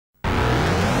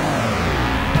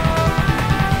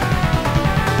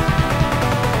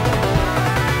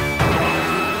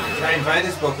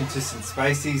Invaders, welcome to Some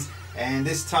Spacies, and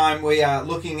this time we are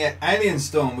looking at Alien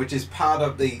Storm, which is part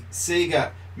of the Sega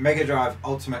Mega Drive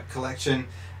Ultimate Collection.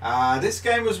 This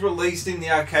game was released in the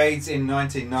arcades in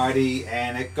 1990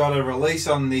 and it got a release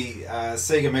on the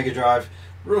Sega Mega Drive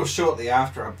real shortly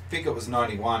after. I think it was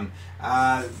 91.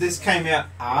 This came out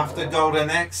after Golden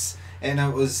Axe, and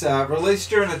it was released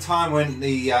during a time when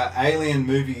the Alien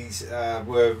movies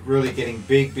were really getting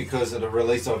big because of the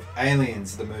release of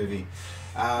Aliens, the movie.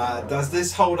 Does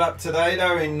this hold up today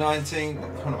though in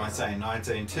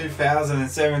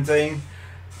 2017?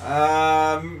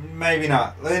 Maybe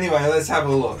not. Anyway, let's have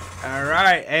a look.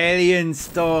 Alright, Alien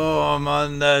Storm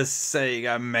on the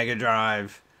Sega Mega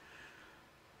Drive.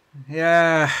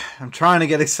 Yeah, I'm trying to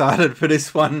get excited for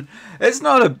this one. It's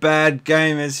not a bad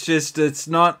game, it's just it's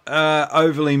not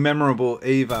overly memorable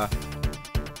either.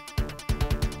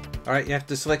 Alright, you have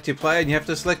to select your player and you have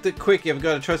to select it quick. You've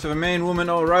got a choice of a man, woman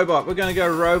or a robot. We're going to go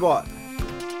robot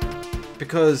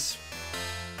because,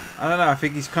 I don't know, I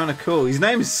think he's kind of cool. His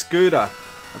name is Scooter,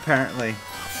 apparently.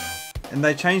 And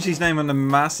they changed his name on the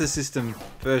Master System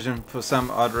version for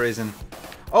some odd reason.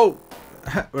 Oh,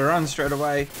 we're on straight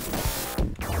away.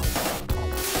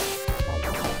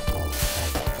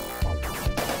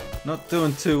 Not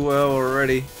doing too well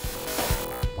already.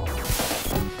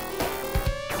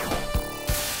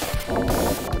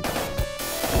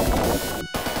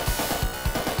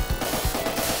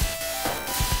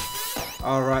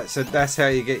 Alright, so that's how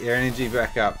you get your energy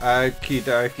back up. Okie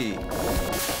dokie.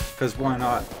 Because why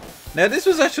not? Now this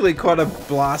was actually quite a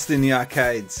blast in the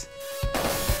arcades.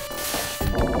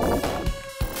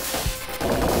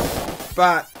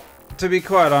 But to be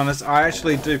quite honest, I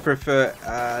actually do prefer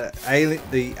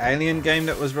the Alien game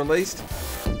that was released.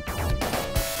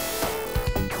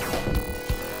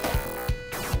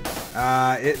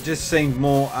 It just seemed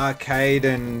more arcade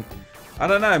and, I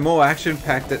don't know, more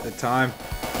action-packed at the time.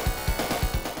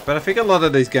 But I think a lot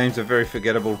of these games are very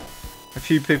forgettable. A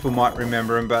few people might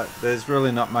remember them, but there's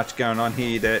really not much going on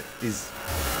here that is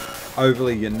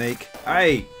overly unique.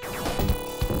 Hey!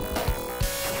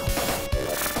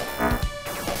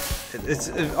 It's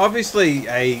obviously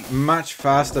a much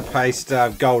faster paced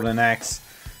Golden Axe.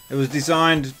 It was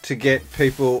designed to get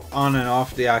people on and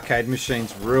off the arcade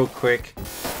machines real quick.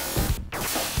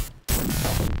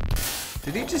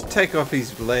 Did he just take off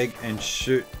his leg and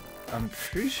shoot? I'm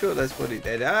pretty sure that's what he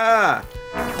did. Ah!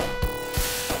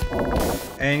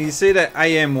 And you see that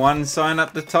AM1 sign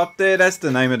up the top there? That's the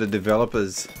name of the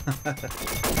developers.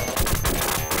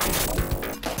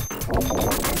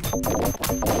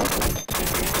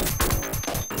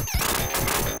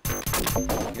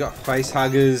 You got face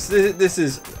huggers. This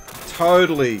is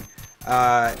totally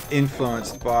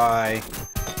influenced by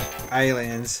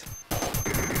Aliens.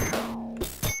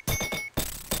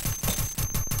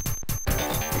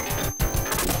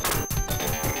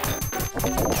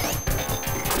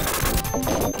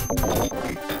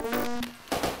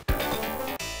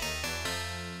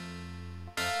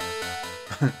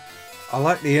 I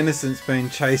like the innocents being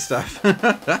chased up.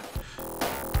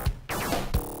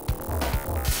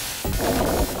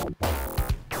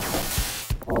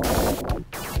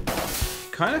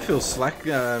 Kind of feel slack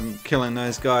killing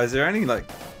those guys. They're only like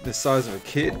the size of a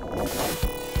kid.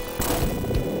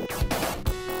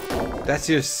 That's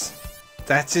your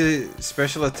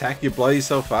special attack. You blow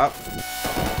yourself up.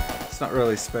 It's not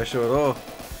really special at all.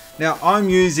 Now I'm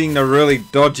using the really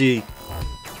dodgy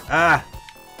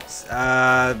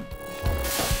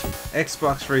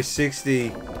Xbox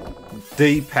 360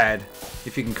 D-pad,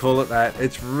 if you can call it that.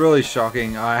 It's really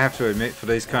shocking, I have to admit, for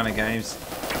these kind of games.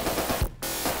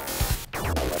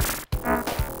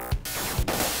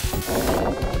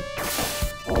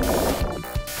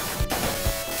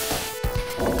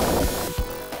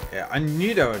 Yeah, I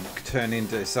knew that would turn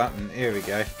into something. Here we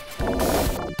go.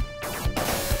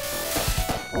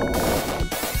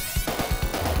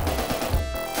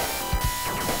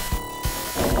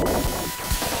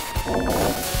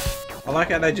 I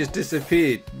like how they just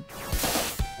disappeared.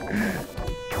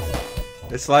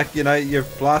 It's like, you know, you're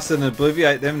blasting and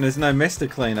obliviate them and there's no mess to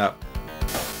clean up.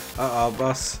 Uh-oh,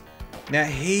 boss. Now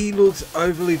he looks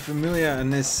overly familiar, and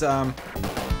this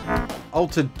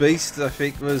Altered Beast, I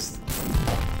think, was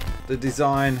the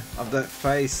design of that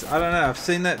face. I don't know, I've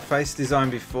seen that face design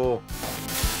before.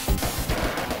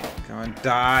 Come on,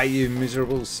 die, you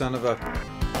miserable son of a...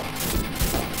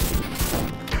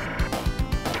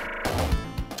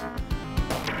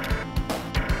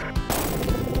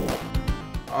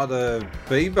 Oh, the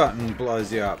B button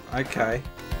blows you up. Okay.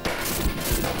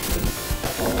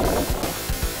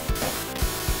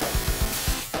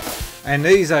 And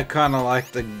these are kind of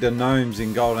like the gnomes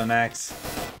in Golden Axe.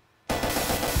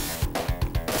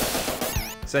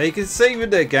 So you can see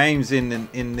with their games in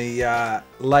the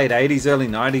late 80s, early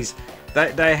 90s,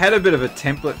 they had a bit of a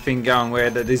template thing going where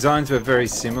the designs were very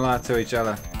similar to each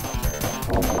other.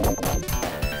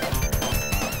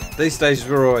 These stages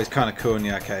were always kind of cool in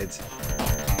the arcades.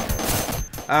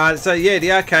 So yeah,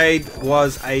 the arcade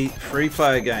was a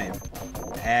free-player game,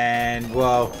 and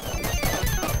well,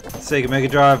 Sega Mega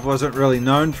Drive wasn't really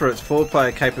known for its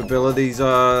 4-player capabilities,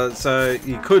 so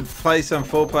you could play some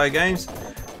 4-player games,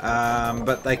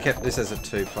 but they kept this as a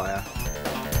 2-player.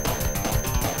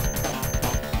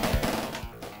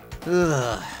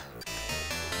 Ugh.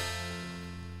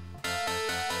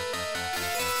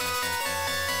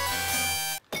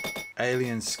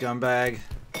 Alien scumbag.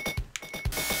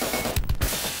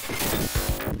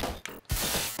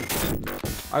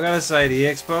 I gotta say, the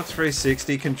Xbox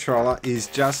 360 controller is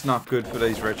just not good for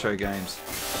these retro games.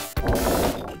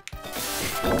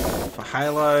 For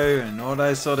Halo and all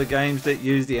those sort of games that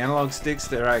use the analog sticks,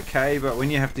 they're okay, but when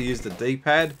you have to use the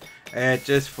D-pad, it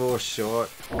just falls short.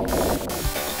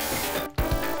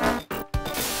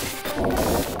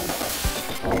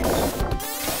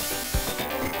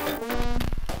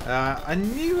 I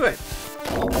knew it!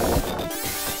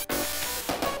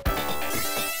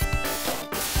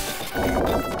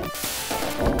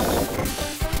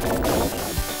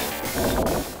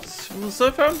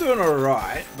 So far I'm doing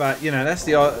alright, but you know, that's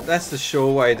the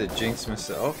sure way to jinx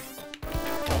myself.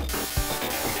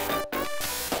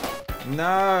 No,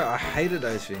 I hated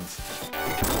those things.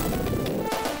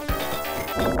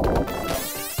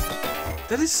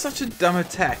 That is such a dumb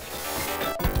attack.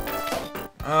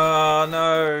 Oh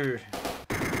no.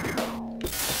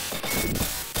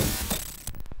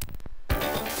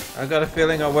 I got a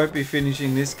feeling I won't be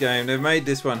finishing this game. They've made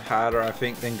this one harder, I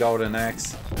think, than Golden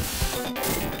Axe.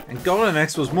 And Golden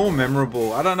Axe was more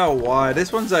memorable. I don't know why.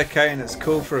 This one's okay and it's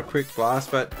cool for a quick blast,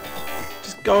 but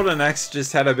just Golden Axe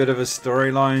just had a bit of a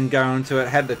storyline going to it.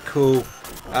 Had the cool,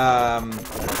 don't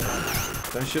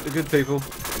shoot the good people.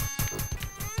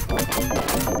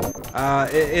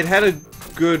 It had a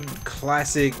good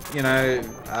classic, you know,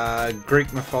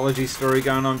 Greek mythology story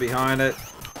going on behind it.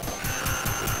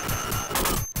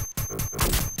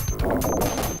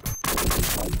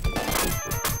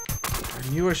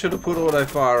 I knew I should have put auto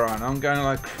fire on. I'm going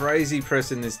like crazy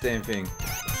pressing this damn thing.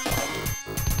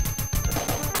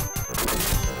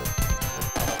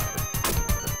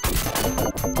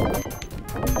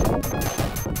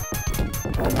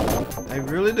 They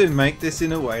really do make this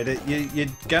in a way that you're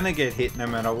gonna get hit no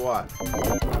matter what.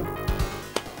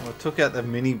 Well, I took out the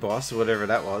mini boss or whatever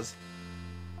that was.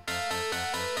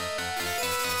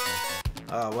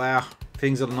 Oh wow,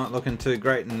 things are not looking too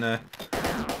great in the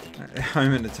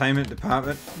home entertainment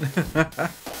department.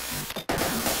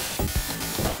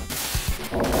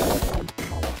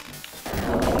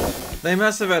 They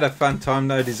must have had a fun time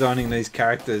though designing these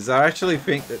characters. I actually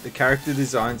think that the character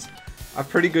designs are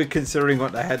pretty good considering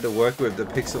what they had to work with, the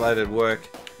pixelated work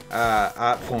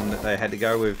art form that they had to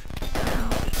go with.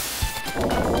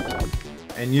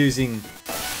 And using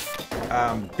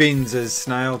bins as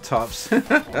snail tops.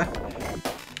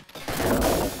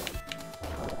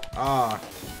 Ah.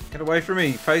 Get away from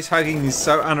me. Face hugging is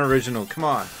so unoriginal. Come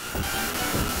on.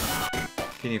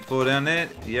 Can you fall down there?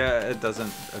 Yeah, it doesn't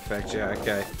affect you.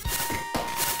 Okay.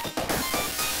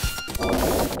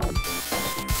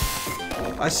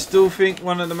 I still think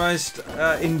one of the most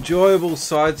enjoyable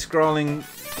side-scrolling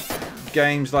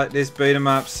games like this,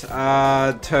 beat-em-ups,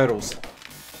 are Turtles.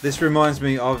 This reminds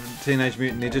me of Teenage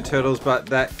Mutant Ninja Turtles, but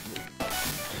that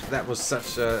was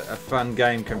such a fun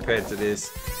game compared to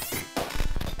this.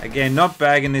 Again, not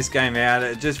bagging this game out,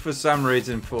 it just for some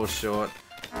reason falls short.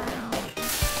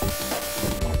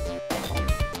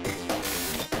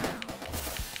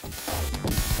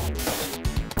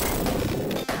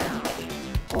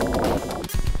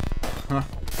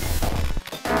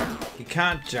 You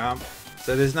can't jump,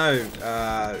 so there's no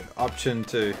option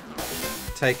to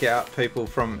take out people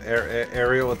from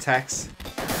aerial attacks.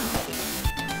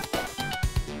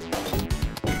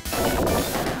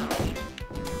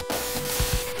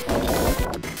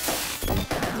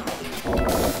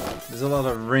 There's a lot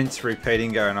of rinse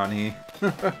repeating going on here.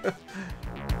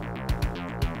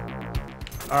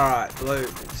 Alright, blue,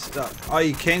 stop. Oh,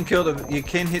 you can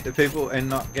hit the people and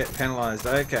not get penalised.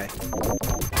 Okay.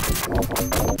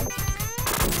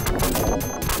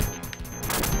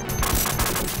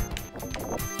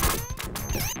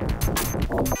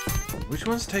 Which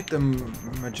ones take the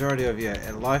majority of your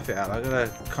life out? I gotta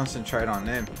concentrate on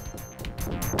them.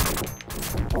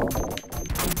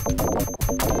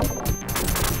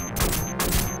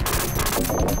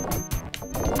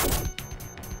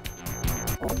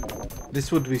 This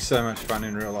would be so much fun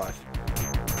in real life.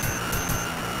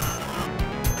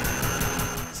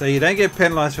 So you don't get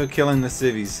penalised for killing the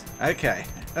civvies. Okay.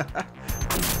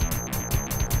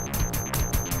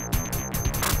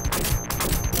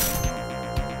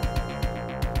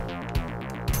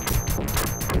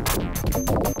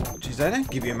 Jeez, they don't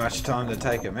give you much time to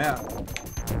take them out.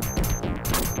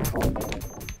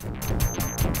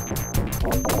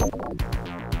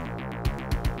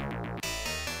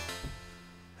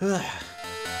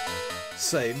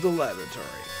 Save the laboratory.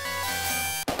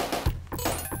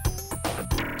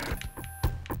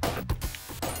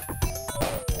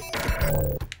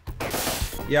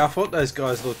 Yeah, I thought those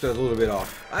guys looked a little bit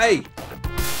off. Hey!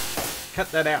 Cut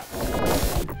that out.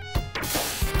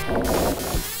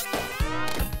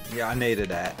 Yeah, I needed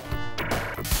that.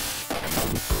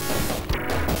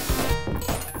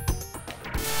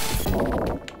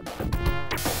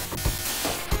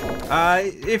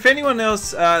 If anyone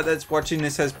else that's watching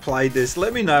this has played this,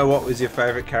 let me know what was your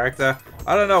favourite character.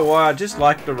 I don't know why, I just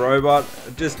like the robot.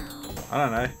 I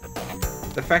don't know.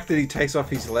 The fact that he takes off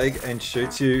his leg and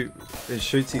shoots you, and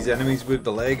shoots his enemies with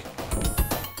the leg,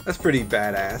 that's pretty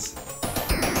badass.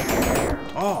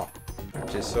 Oh,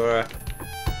 just saw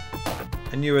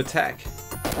a new attack.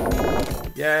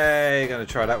 Yay, gonna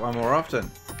try that one more often.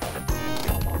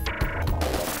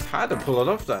 It's hard to pull it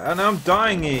off though. And I'm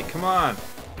dying here, come on.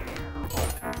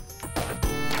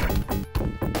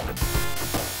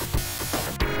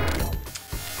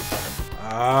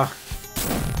 Ah.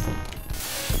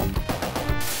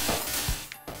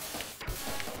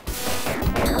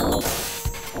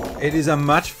 It is a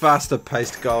much faster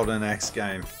paced Golden Axe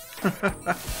game.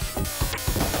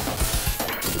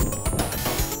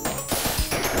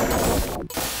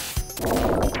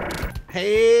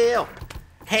 Help!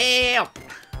 Help!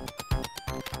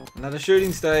 Another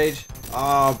shooting stage.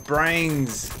 Oh,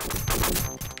 brains.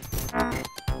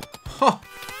 Huh.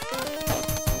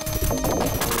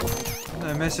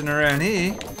 No messing around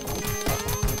here.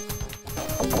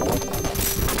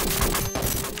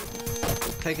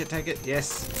 Take it,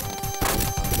 yes.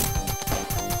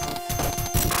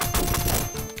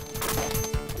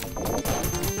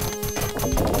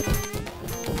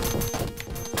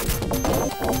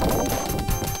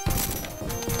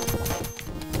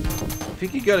 I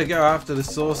think you gotta go after the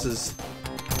sources.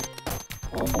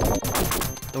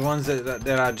 The ones that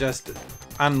are just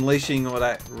unleashing all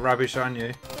that rubbish on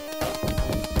you.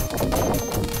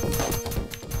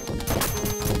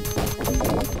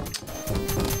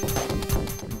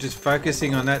 Just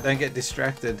focusing on that, don't get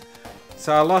distracted.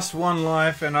 So I lost one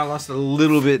life and I lost a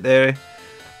little bit there.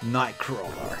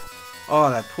 Nightcrawler. Oh,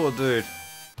 that poor dude.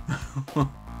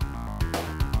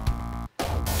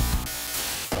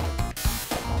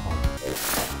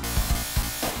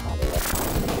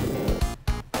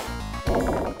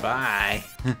 Bye.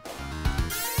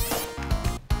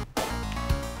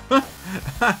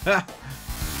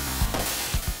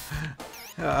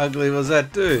 How ugly was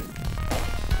that dude?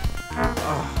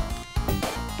 Oh.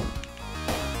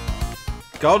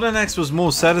 Golden Axe was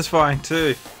more satisfying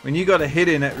too. When you got a hit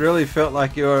in, it really felt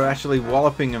like you were actually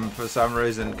walloping him for some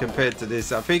reason compared to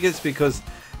this. I think it's because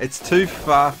it's too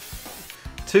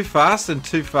fast and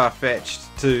too far-fetched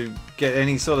to get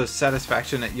any sort of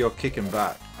satisfaction that you're kicking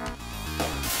butt.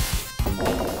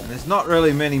 And there's not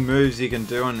really many moves you can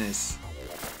do on this.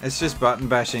 It's just button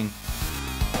bashing.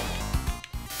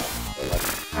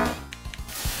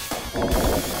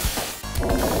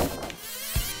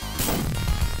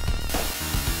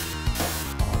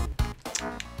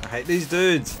 I hate these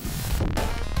dudes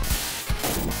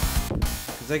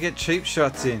because they get cheap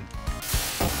shots in.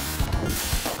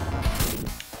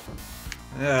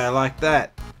 Yeah, like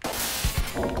that.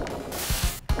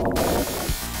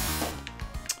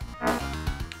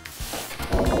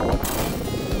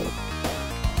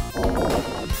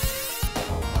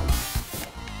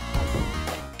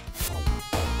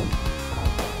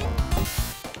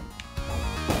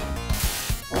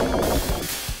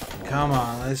 Come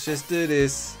on, let's just do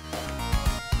this.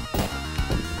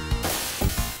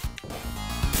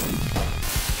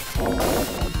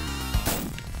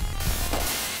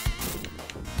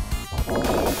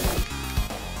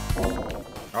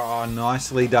 Oh,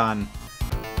 nicely done.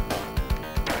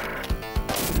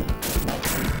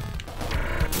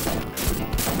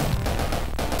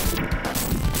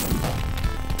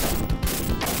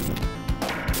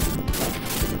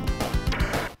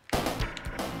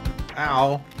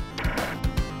 Ow.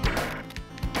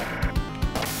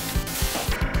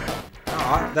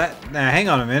 Oh, now hang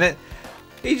on a minute.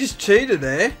 He just cheated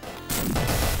there.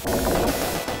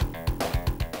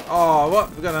 Oh,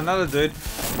 what? We've got another dude.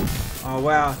 Oh,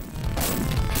 wow.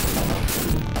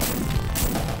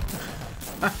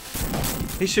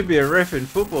 He should be a ref in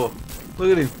football.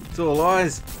 Look at him. It's all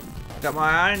lies. Got my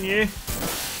eye on you.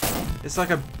 It's like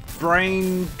a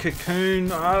brain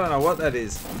cocoon. I don't know what that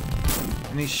is.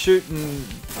 And he's shooting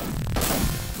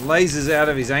lasers out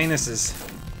of his anuses.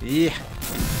 Yeah.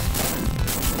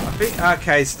 I think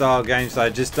arcade style games though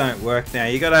just don't work now.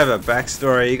 You gotta have a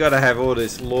backstory, you gotta have all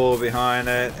this lore behind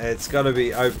it. It's gotta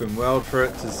be open world for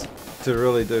it to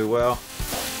really do well.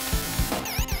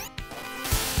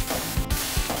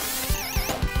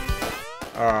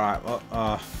 Alright,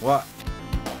 well, what?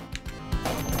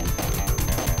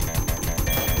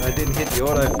 They didn't hit the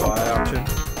auto fire option.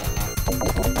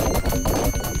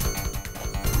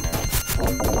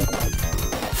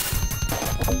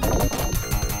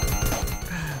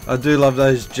 I do love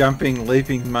those jumping,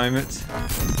 leaping moments.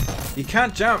 You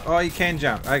can't jump. Oh, you can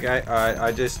jump. Okay, alright,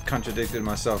 I just contradicted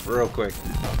myself real quick.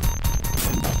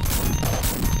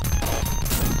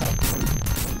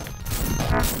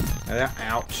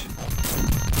 Ouch.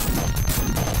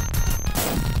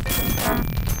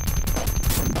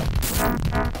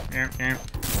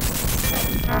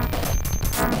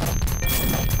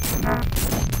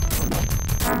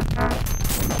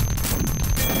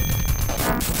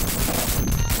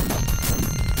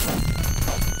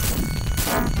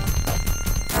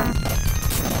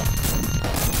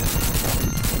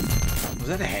 Was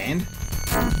that a hand?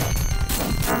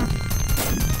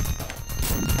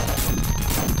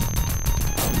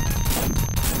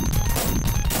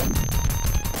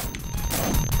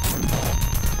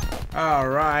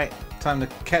 Alright, time to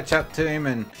catch up to him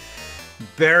and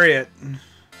bury it.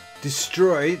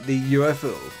 Destroy the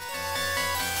UFO.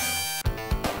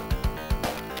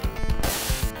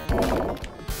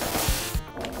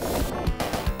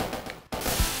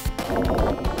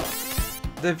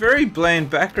 They're very bland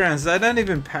backgrounds. They don't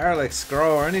even parallax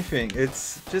scroll or anything.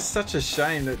 It's just such a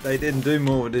shame that they didn't do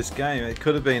more with this game. It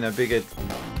could have been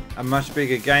a much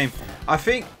bigger game. I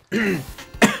think,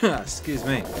 excuse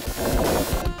me.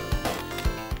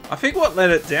 I think what let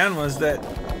it down was that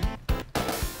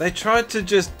they tried to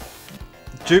just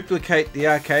duplicate the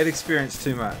arcade experience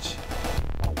too much.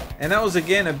 And that was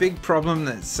again a big problem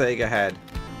that Sega had.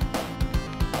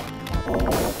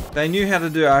 They knew how to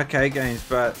do arcade games,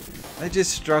 but they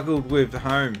just struggled with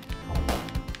home.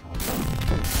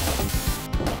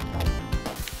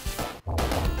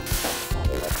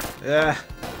 Yeah,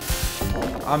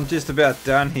 I'm just about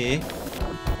done here.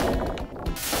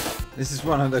 This is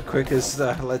one of the quickest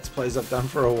Let's Plays I've done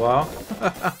for a while.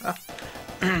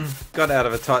 Got out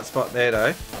of a tight spot there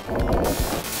though.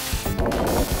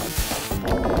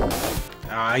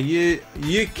 Are you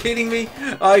kidding me?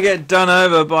 I get done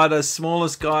over by the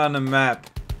smallest guy on the map.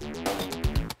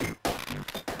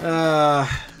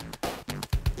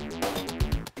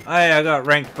 Hey, I got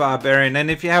ranked barbarian,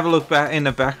 and if you have a look back in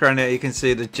the background there, you can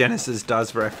see the Genesis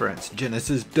Does reference.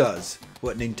 Genesis does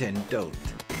what Nintendo don't.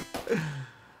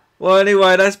 Well,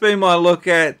 anyway, that's been my look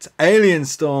at Alien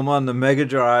Storm on the Mega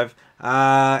Drive.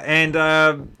 I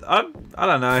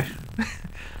don't know.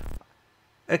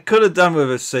 It could have done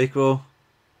with a sequel.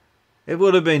 It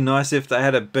would have been nice if they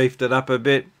had beefed it up a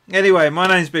bit. Anyway, my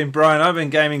name's been Brian. I've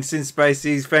been gaming since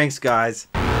Spaceys. Thanks, guys.